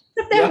that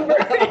September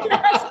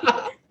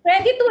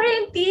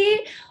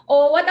 2020?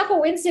 Oh, what a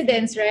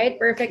coincidence, right?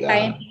 Perfect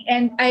timing.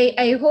 And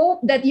I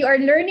hope that you are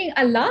learning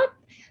a lot.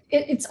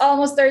 It's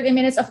almost 30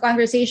 minutes of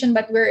conversation,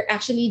 but we're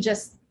actually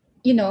just,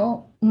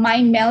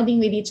 mind melding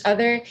with each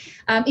other.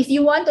 If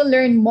you want to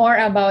learn more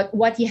about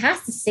what he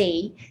has to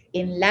say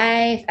in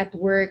life, at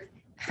work,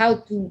 how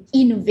to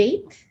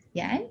innovate,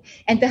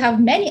 and to have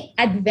many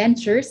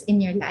adventures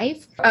in your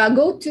life,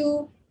 go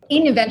to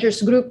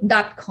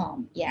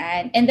inventorsgroup.com.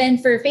 And then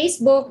for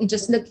Facebook, you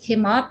just look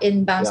him up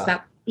in Bounce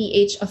Back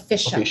PH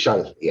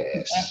Official.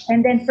 Yes.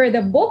 And then for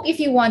the book, if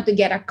you want to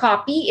get a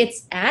copy,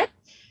 it's at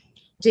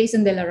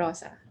Jayson De La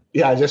Rosa.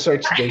 Yeah, just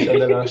search Jayson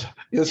De La Rosa.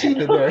 You'll see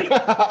it there.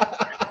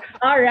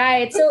 All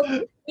right.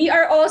 So we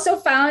are also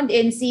found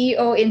in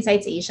CEO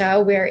Insights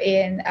Asia,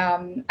 wherein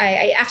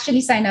I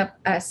actually signed up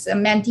as a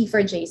mentee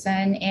for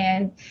Jayson.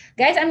 And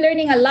guys, I'm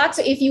learning a lot.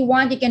 So if you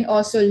want, you can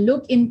also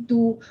look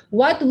into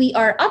what we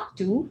are up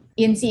to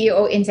in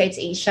CEO Insights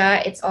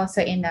Asia. It's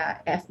also in the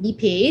FB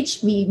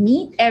page. We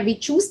meet every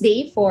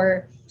Tuesday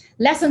for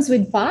Lessons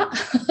with Fa.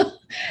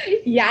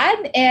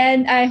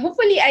 And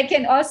hopefully I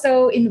can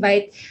also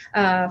invite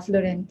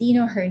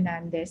Florentino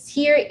Hernandez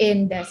here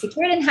in the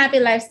Secure and Happy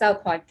Lifestyle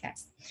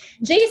podcast.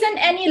 Jayson,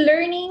 any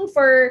learning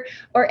or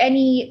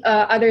any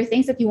other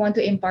things that you want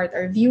to impart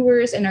our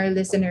viewers and our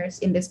listeners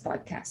in this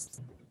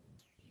podcast?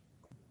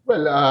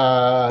 Well,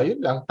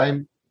 yun lang.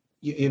 Time,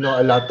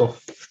 a lot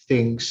of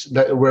things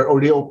that we're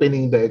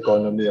reopening the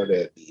economy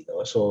already.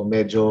 No? So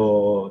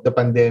medyo the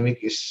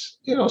pandemic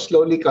is,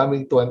 slowly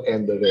coming to an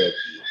end already.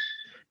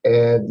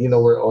 And,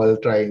 we're all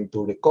trying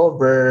to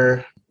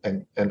recover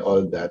and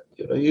all that.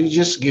 You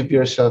just give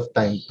yourself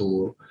time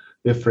to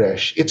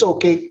refresh. It's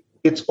okay.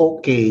 It's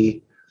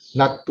okay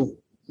not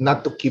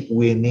to keep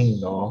winning,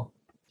 no?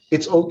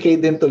 It's okay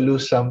then to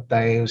lose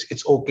sometimes.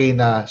 It's okay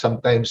na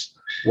sometimes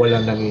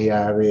walang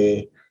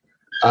nangyayari.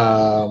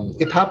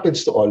 It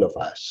happens to all of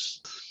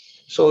us.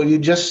 So you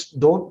just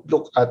don't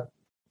look at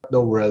the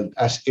world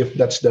as if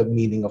that's the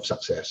meaning of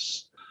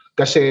success.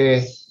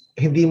 Kasi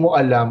hindi mo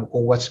alam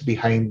kung what's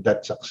behind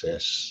that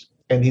success.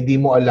 And hindi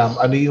mo alam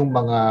ano yung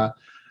mga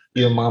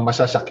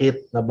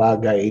masasakit na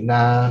bagay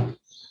na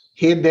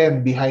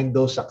hidden behind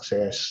those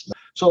success.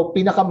 So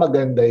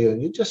pinakamaganda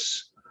yun. You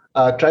just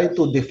try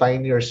to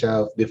define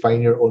yourself,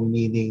 define your own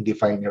meaning,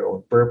 define your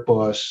own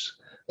purpose,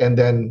 and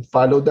then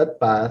follow that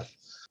path.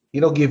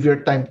 Give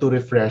your time to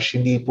refresh,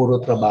 hindi puro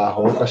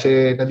trabaho.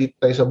 Kasi nandito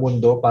tayo sa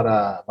mundo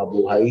para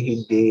mabuhay,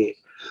 hindi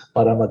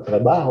para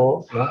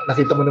magtrabaho. No?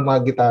 Nakita mo ng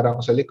mga gitara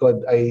ko sa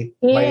likod ay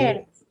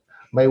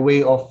may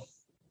way of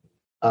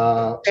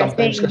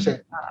sometimes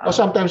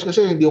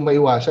kasi hindi mo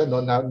maiwasan, no?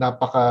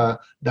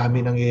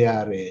 Napakadami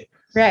nangyayari.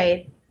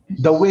 Right.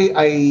 The way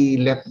I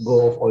let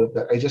go of all of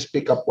that, I just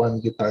pick up one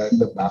guitar at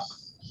the back.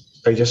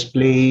 I just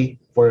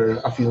play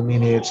for a few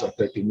minutes or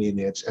 30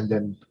 minutes and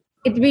then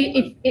it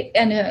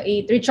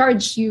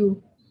recharge you.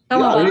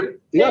 Tama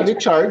ba?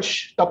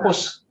 Recharge.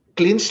 Tapos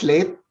clean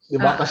slate, 'di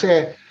ba?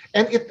 Kasi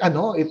and it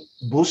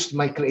boosts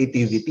my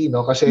creativity,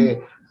 no? Kasi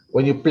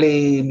when you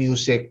play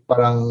music,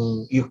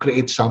 parang you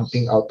create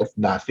something out of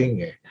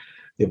nothing,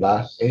 'di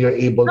ba? And you're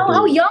able to.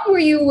 How young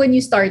were you when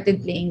you started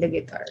playing the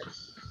guitar?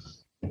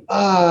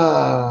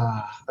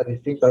 I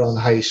think around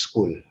high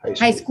school.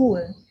 High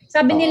school.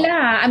 Sabi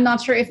nila, I'm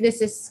not sure if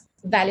this is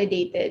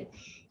validated.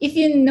 If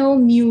you know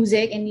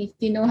music and if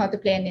you know how to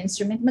play an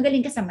instrument,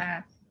 magaling ka sa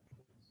math.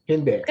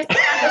 Hindi.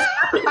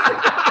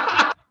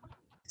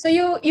 So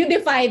you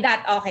defy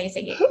that. Okay,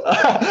 sige.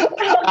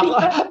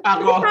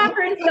 Ako.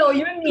 Pattern though,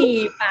 yun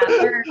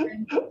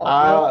pattern.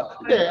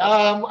 Okay.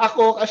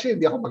 Ako kasi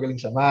hindi ako magaling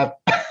sa math.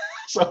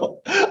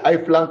 So I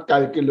flunked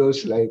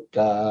calculus like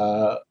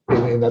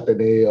in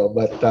Ateneo.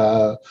 But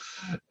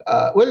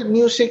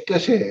music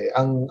kasi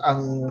ang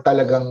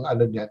talagang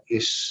niyan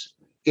is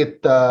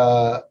it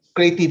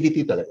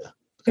creativity talaga.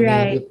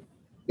 Right.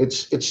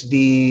 It's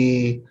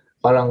the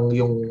parang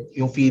yung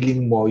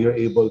feeling mo, you're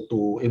able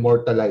to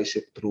immortalize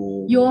it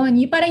through. Yun,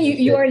 parang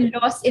you are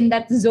lost in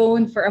that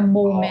zone for a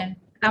moment.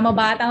 Tama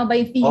ba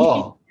yung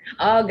feeling?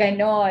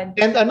 Ganon.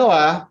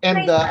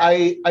 And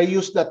I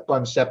use that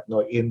concept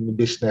in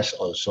business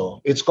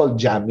also. It's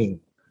called jamming.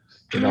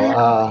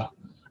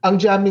 Ang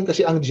jamming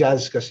kasi, ang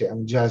jazz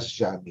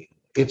jamming.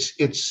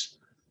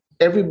 It's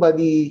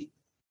everybody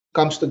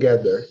comes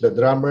together, the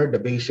drummer,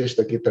 the bassist,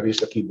 the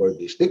guitarist, the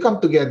keyboardist. They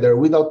come together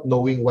without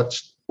knowing what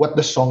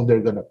the song they're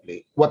gonna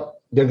play.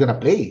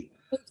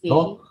 Okay.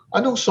 No?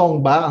 Anong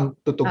song ba ang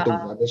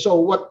tutugtog natin? So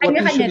what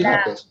usually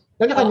happens?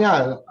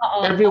 Kanya-kanya.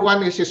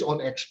 Everyone is his own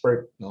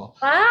expert, no?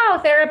 Wow,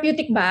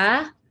 therapeutic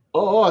ba?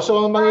 Oo,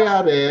 so ang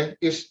mangyayari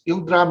is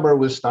yung drummer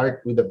will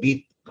start with a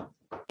beat.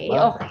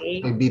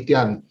 Okay. May beat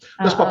yan.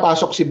 Tapos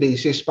papasok si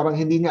bassist, parang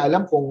hindi niya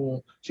alam kung,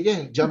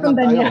 sige, jam lang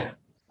tayo.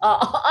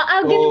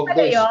 Ganun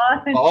pala yun.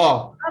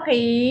 Oo.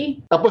 Okay.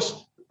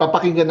 Tapos,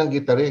 papakinggan ng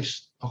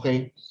guitarist.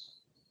 Okay?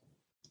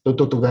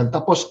 Tututugan.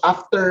 Tapos,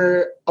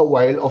 after a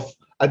while of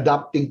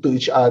adapting to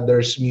each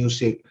other's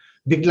music,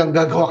 biglang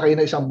gagawa kayo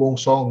ng isang buong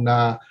song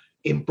na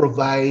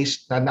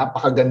improvised, na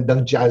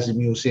napakagandang jazz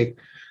music.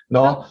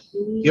 No?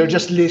 Okay. You're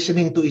just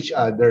listening to each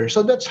other.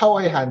 So, that's how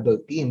I handle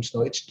teams.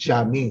 No? It's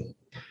jamming.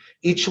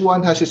 Each one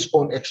has its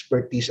own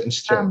expertise and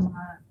strength.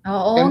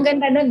 Oo, ang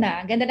ganda nun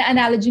Ganda na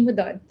analogy mo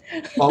doon.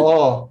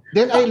 Oo.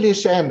 Then I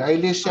listen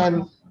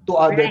to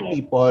other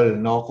people,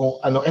 no?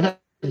 Kung and I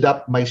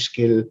adapt my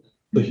skill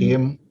to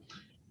him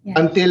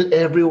until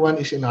everyone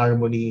is in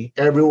harmony,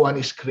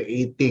 everyone is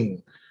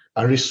creating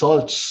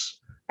results.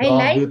 I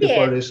like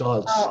beautiful it.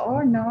 Results. Oo,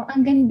 no?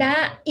 Ang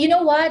ganda. You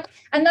know what?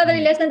 Another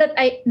lesson that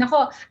I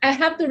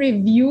have to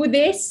review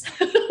this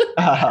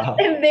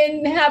and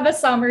then have a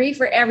summary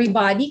for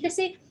everybody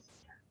kasi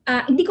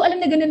hindi ko alam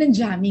na ganun ng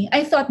jamming.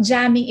 I thought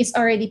jamming is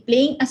already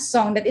playing a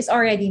song that is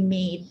already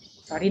made.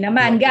 Sorry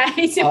naman,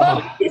 guys.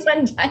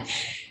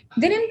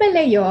 Ganun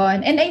pala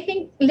yun. And I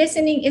think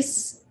listening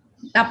is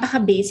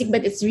napaka-basic,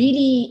 but it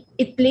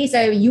plays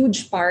a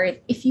huge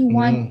part if you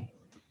want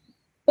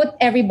put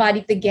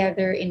everybody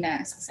together in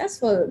a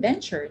successful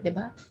venture, di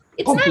ba?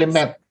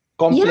 Complement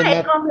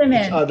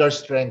each other's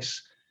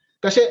strengths.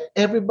 Kasi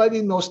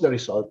everybody knows the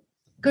result.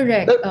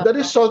 Correct. The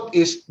result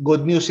is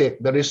good music.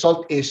 The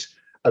result is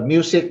a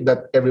music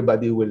that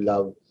everybody will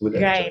love, will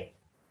enjoy. Right.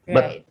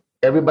 But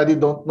everybody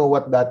don't know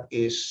what that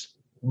is.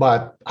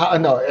 But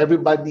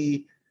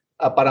everybody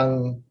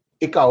parang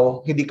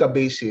ikaw hindi ka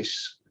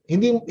bassist.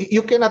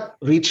 You cannot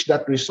reach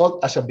that result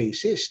as a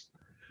bassist.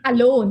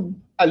 Alone,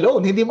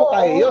 hindi mo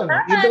kaya yun.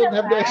 You don't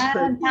have the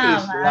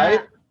expertise,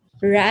 right?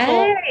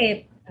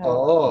 Right.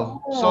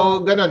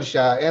 So ganon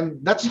siya. And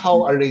that's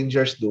how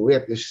arrangers do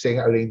it. You sing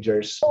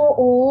arrangers.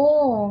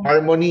 Oo.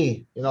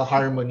 Harmony.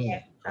 Harmony.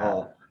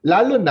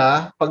 Lalo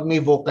na pag may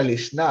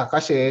vocalist na.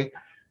 Kasi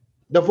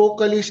the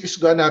vocalist is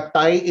gonna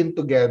tie in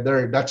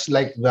together. That's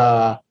like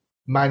the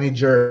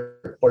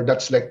manager or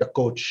that's like the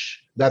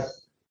coach. That,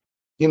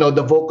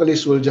 the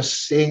vocalist will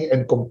just sing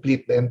and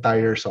complete the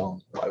entire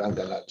song. Walang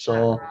ganon.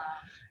 So,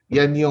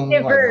 yan yung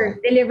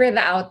deliver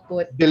the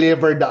output.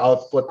 Deliver the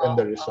output and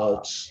the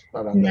results.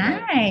 Parang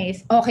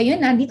nice. Okay yun.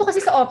 Dito kasi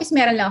sa office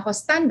meron lang ako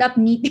stand-up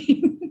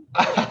meeting.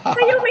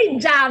 Kayo may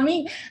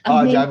jamming.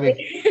 Jamming.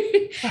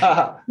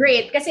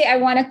 Great. Kasi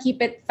I want to keep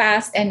it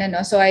fast and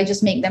so I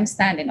just make them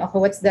stand and okay,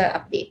 what's the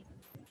update?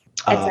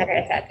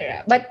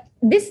 Etc. But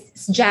this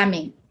is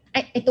jamming.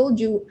 I told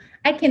you,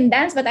 I can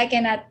dance but I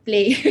cannot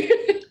play.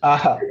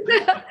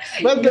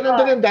 Well, ganun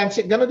din ang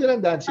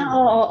dancing.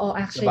 Oo,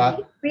 actually. Diba?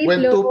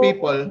 When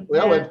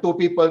two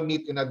people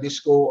meet in a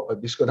disco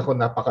na ko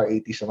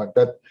napaka-80s naman,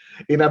 but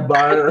in a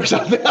bar or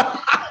something.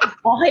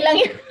 Okay lang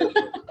yun.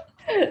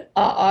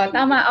 Oo,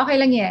 tama. Okay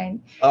lang yan.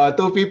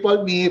 Two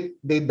people meet,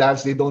 they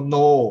dance, they don't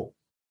know.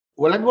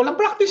 Walang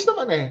practice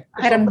naman eh.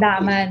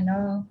 Karamdaman,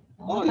 no?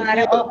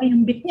 Parang okay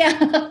yung beat niya.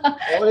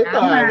 Ito,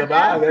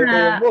 diba? Ganito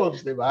yung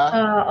moves, diba?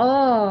 Oo.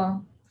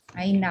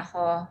 Ay,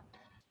 nako.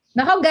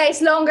 Nako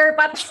guys, longer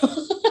pa to.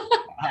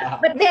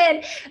 But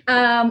then,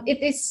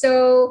 it is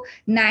so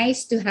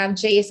nice to have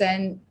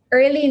Jayson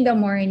early in the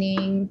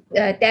morning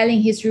telling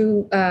his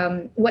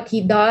what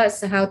he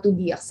does, how to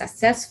be a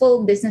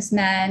successful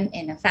businessman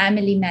and a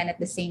family man at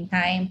the same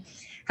time,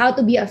 how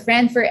to be a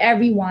friend for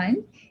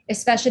everyone,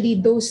 especially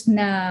those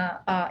na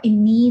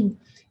in need.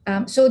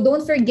 So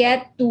don't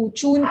forget to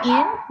tune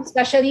in,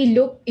 especially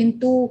look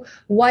into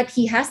what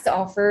he has to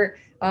offer,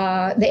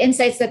 the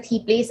insights that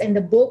he placed in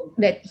the book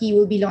that he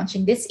will be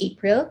launching this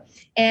April.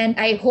 And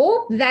I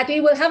hope that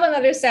we will have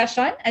another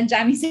session, a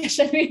jamming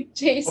session with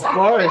Jayson. Of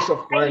course.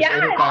 Yeah,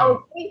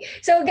 Anytime. okay.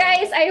 So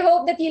guys, I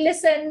hope that you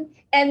listen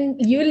and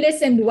you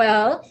listened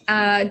well.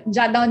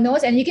 Jot down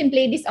notes and you can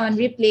play this on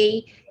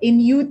replay in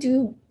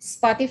YouTube,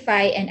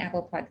 Spotify, and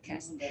Apple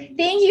Podcasts.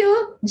 Thank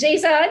you,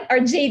 Jayson or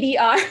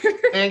JDR.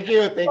 Thank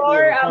you.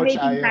 For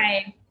making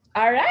time.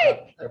 All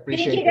right. I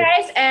appreciate Thank you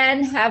guys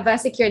and have a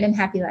secured and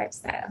happy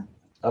lifestyle.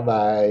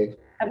 Bye-bye.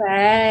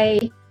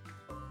 Bye-bye.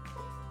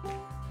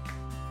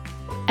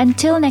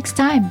 Until next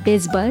time,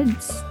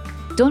 BizBuds.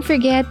 Don't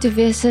forget to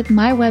visit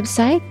my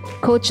website,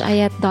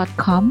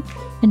 coachayet.com,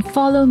 and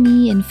follow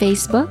me in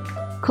Facebook,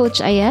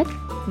 Coach Ayet.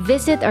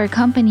 Visit our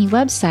company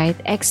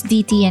website,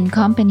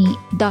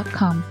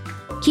 xdtncompany.com.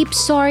 Keep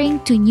soaring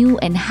to new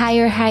and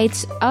higher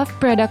heights of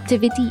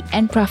productivity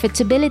and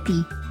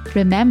profitability.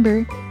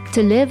 Remember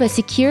to live a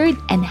secured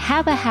and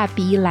have a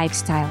happy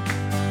lifestyle.